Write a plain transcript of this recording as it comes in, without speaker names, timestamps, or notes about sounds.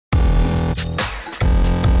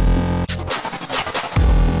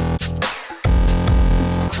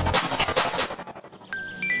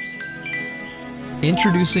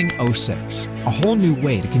Introducing O6, a whole new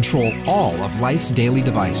way to control all of life's daily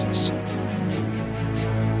devices.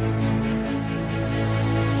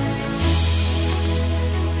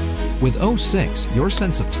 With O6, your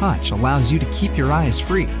sense of touch allows you to keep your eyes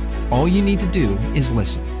free. All you need to do is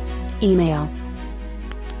listen. Email.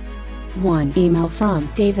 One email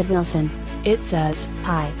from David Wilson. It says,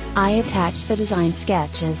 "Hi, I attached the design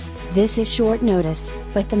sketches. This is short notice,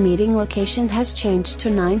 but the meeting location has changed to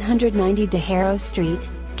 990 De Haro Street.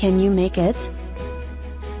 Can you make it?"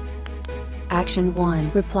 Action 1.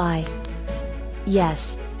 Reply.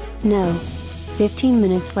 Yes. No. 15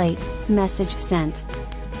 minutes late. Message sent.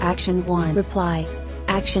 Action 1. Reply.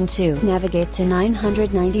 Action 2. Navigate to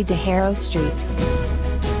 990 De Haro Street.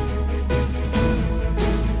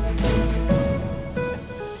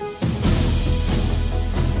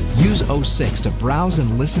 Use O6 to browse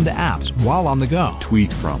and listen to apps while on the go.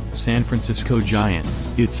 Tweet from San Francisco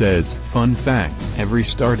Giants. It says, "Fun fact, every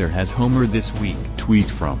starter has homered this week." Tweet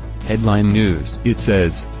from Headline News. It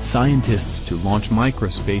says, "Scientists to launch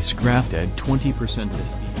microspacecraft add 20% to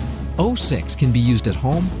speed." O6 can be used at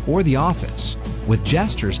home or the office, with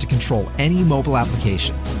gestures to control any mobile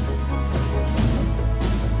application.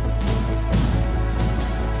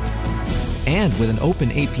 And with an open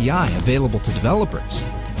API available to developers,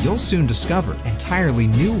 you'll soon discover entirely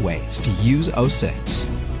new ways to use O6.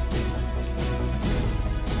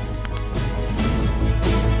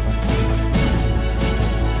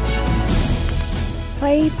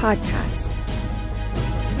 Play podcast.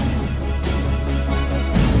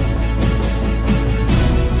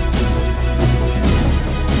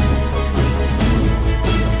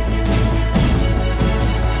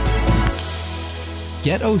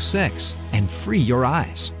 Get O6 and free your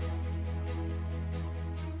eyes.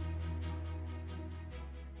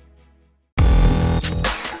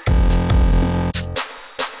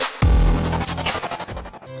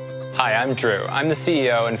 Hi, I'm Drew. I'm the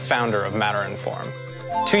CEO and founder of MatterInform.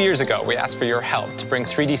 2 years ago, we asked for your help to bring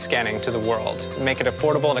 3D scanning to the world and make it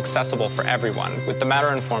affordable and accessible for everyone with the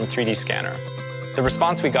MatterInform 3D scanner. The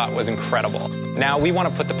response we got was incredible. Now we want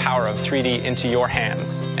to put the power of 3D into your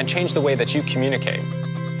hands and change the way that you communicate.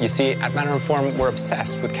 You see, at MatterInform, we're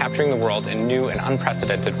obsessed with capturing the world in new and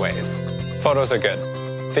unprecedented ways. Photos are good.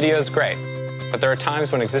 Video's great. But there are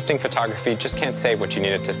times when existing photography just can't say what you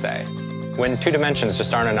need it to say. When 2 dimensions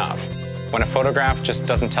just aren't enough. When a photograph just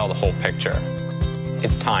doesn't tell the whole picture.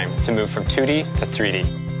 It's time to move from 2D to 3D.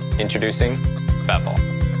 Introducing Bevel.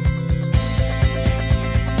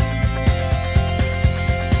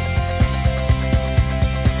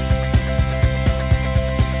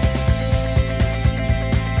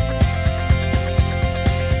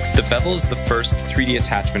 The Bevel is the first 3D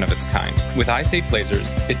attachment of its kind. With eye-safe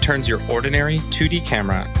lasers, it turns your ordinary 2D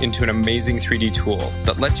camera into an amazing 3D tool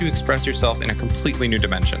that lets you express yourself in a completely new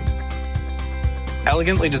dimension.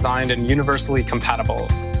 Elegantly designed and universally compatible,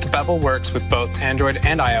 the Bevel works with both Android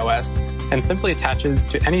and iOS and simply attaches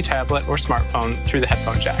to any tablet or smartphone through the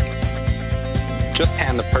headphone jack. Just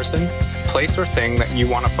pan the person, place, or thing that you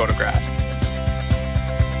want to photograph.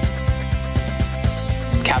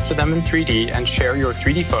 Capture them in 3D and share your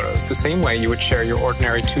 3D photos the same way you would share your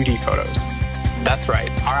ordinary 2D photos. That's right,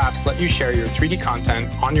 our apps let you share your 3D content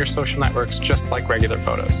on your social networks just like regular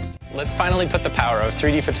photos. Let's finally put the power of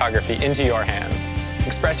 3D photography into your hands.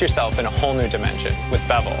 Express yourself in a whole new dimension with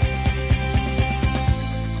Bevel.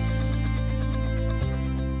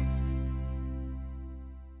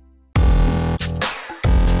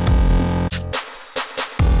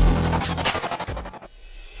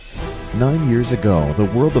 Nine years ago, the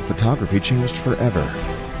world of photography changed forever.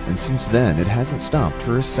 And since then, it hasn't stopped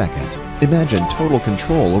for a second. Imagine total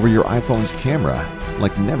control over your iPhone's camera,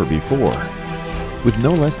 like never before. With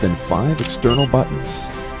no less than 5 external buttons.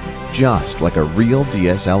 Just like a real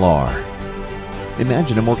DSLR.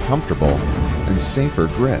 Imagine a more comfortable and safer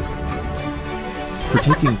grip. For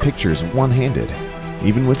taking pictures one-handed,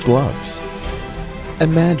 even with gloves.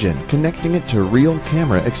 Imagine connecting it to real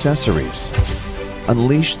camera accessories.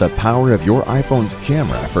 Unleash the power of your iPhone's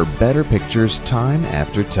camera for better pictures time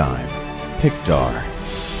after time. Pictar.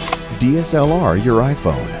 DSLR your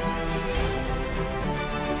iPhone.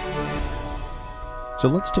 So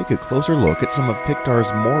let's take a closer look at some of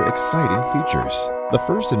Pictar's more exciting features. The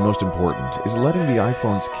first and most important is letting the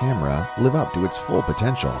iPhone's camera live up to its full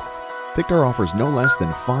potential. Pictar offers no less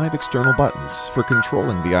than 5 external buttons for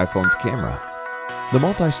controlling the iPhone's camera. The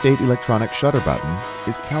multi-state electronic shutter button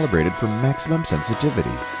is calibrated for maximum sensitivity,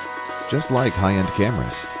 just like high-end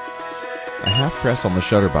cameras. A half press on the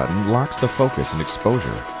shutter button locks the focus and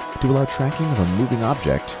exposure to allow tracking of a moving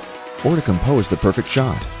object or to compose the perfect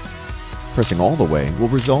shot. Pressing all the way will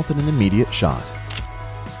result in an immediate shot.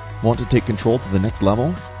 Want to take control to the next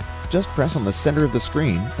level? Just press on the center of the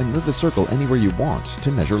screen and move the circle anywhere you want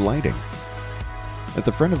to measure lighting. At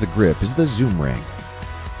the front of the grip is the zoom ring.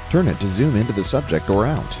 Turn it to zoom into the subject or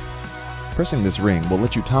out. Pressing this ring will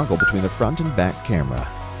let you toggle between the front and back camera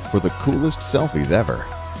for the coolest selfies ever.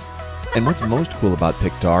 And what's most cool about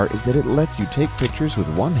Pictar is that it lets you take pictures with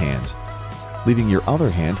one hand, leaving your other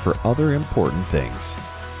hand for other important things.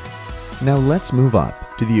 Now let's move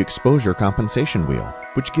up to the exposure compensation wheel,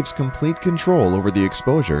 which gives complete control over the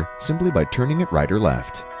exposure simply by turning it right or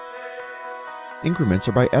left. Increments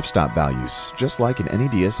are by f-stop values, just like in any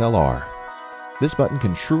DSLR. This button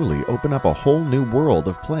can truly open up a whole new world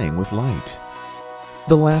of playing with light.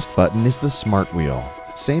 The last button is the Smart Wheel.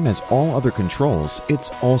 Same as all other controls, it's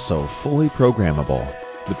also fully programmable.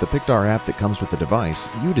 With the Pictar app that comes with the device,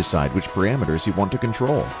 you decide which parameters you want to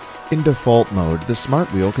control. In default mode, the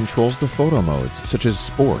Smart Wheel controls the photo modes such as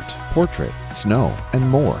Sport, Portrait, Snow, and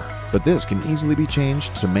more, but this can easily be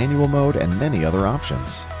changed to manual mode and many other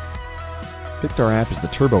options. Pictar app is the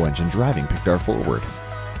turbo engine driving Pictar forward.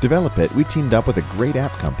 To develop it, we teamed up with a great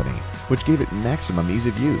app company, which gave it maximum ease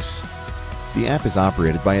of use. The app is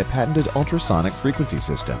operated by a patented ultrasonic frequency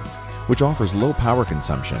system, which offers low power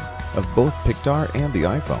consumption of both Pictar and the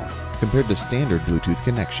iPhone compared to standard Bluetooth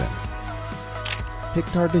connection.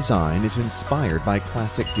 Pictar design is inspired by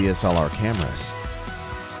classic DSLR cameras.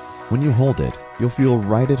 When you hold it, you'll feel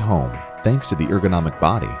right at home thanks to the ergonomic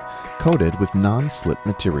body coated with non-slip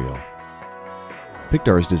material.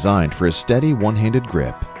 Pictar is designed for a steady one-handed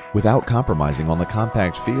grip without compromising on the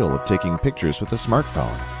compact feel of taking pictures with a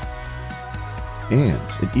smartphone. And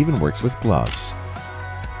it even works with gloves.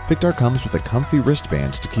 Pictar comes with a comfy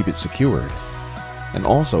wristband to keep it secured, and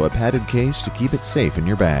also a padded case to keep it safe in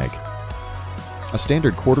your bag. A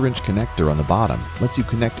standard 1/4-inch connector on the bottom lets you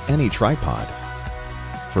connect any tripod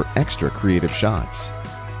for extra creative shots.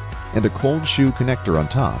 And a cold shoe connector on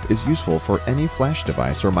top is useful for any flash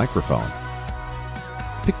device or microphone.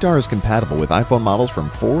 Pictar is compatible with iPhone models from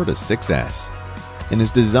 4 to 6S and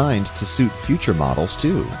is designed to suit future models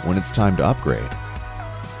too when it's time to upgrade.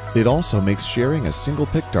 It also makes sharing a single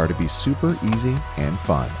Pictar to be super easy and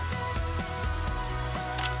fun.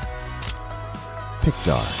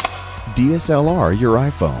 Pictar. DSLR your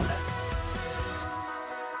iPhone.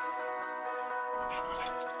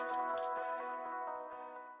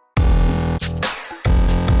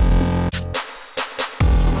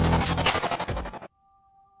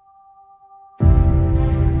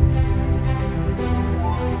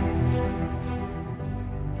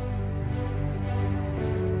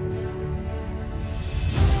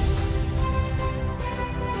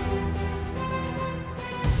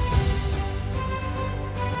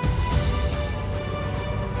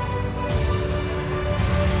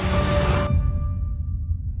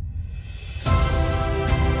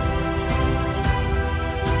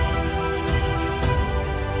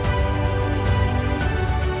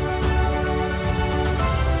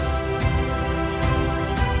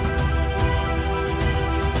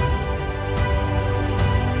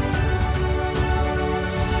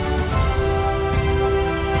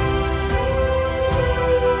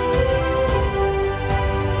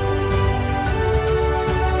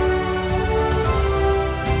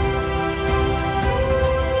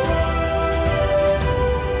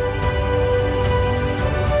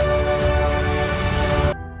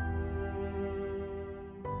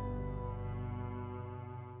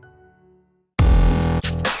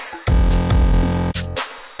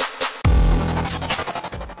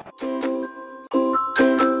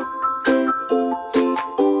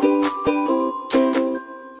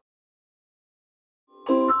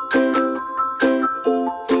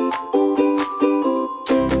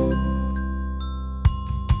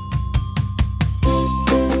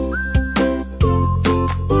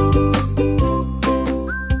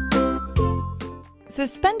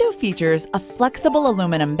 Suspendo features a flexible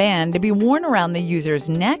aluminum band to be worn around the user's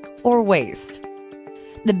neck or waist.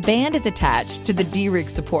 The band is attached to the D-Rig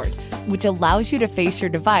support, which allows you to face your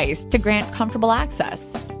device to grant comfortable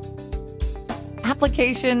access.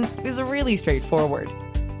 Application is really straightforward.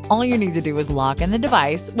 All you need to do is lock in the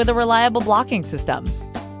device with a reliable blocking system.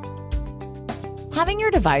 Having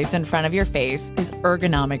your device in front of your face is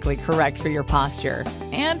ergonomically correct for your posture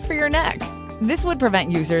and for your neck. This would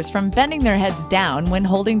prevent users from bending their heads down when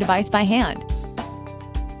holding device by hand.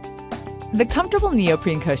 The comfortable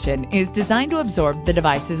neoprene cushion is designed to absorb the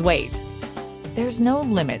device's weight. There's no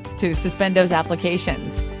limits to Suspendo's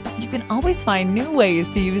applications. You can always find new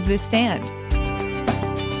ways to use this stand.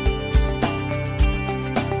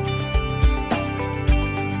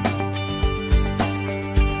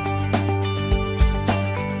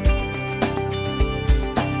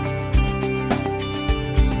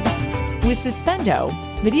 Suspendo,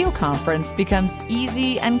 video conference becomes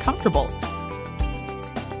easy and comfortable.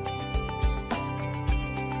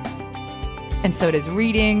 And so does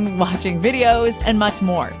reading, watching videos, and much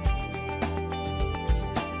more.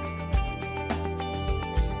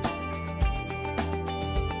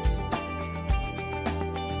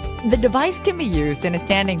 The device can be used in a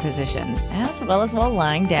standing position, as well as while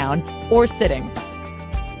lying down or sitting.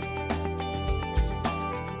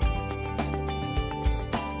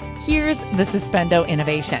 Here's the Suspendo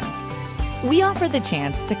innovation. We offer the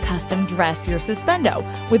chance to custom dress your Suspendo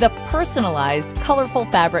with a personalized, colorful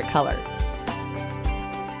fabric color.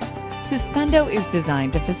 Suspendo is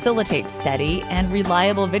designed to facilitate steady and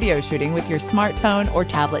reliable video shooting with your smartphone or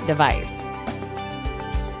tablet device.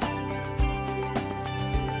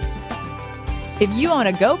 If you own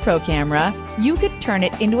a GoPro camera, you could turn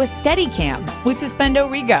it into a Steadicam with Suspendo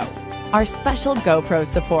Rego, our special GoPro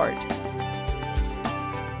support.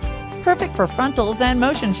 Perfect for frontals and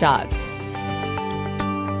motion shots.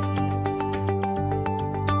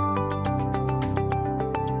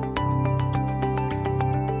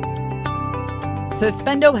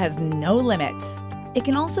 Suspendo has no limits. It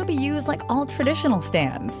can also be used like all traditional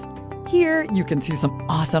stands. Here, you can see some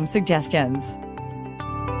awesome suggestions.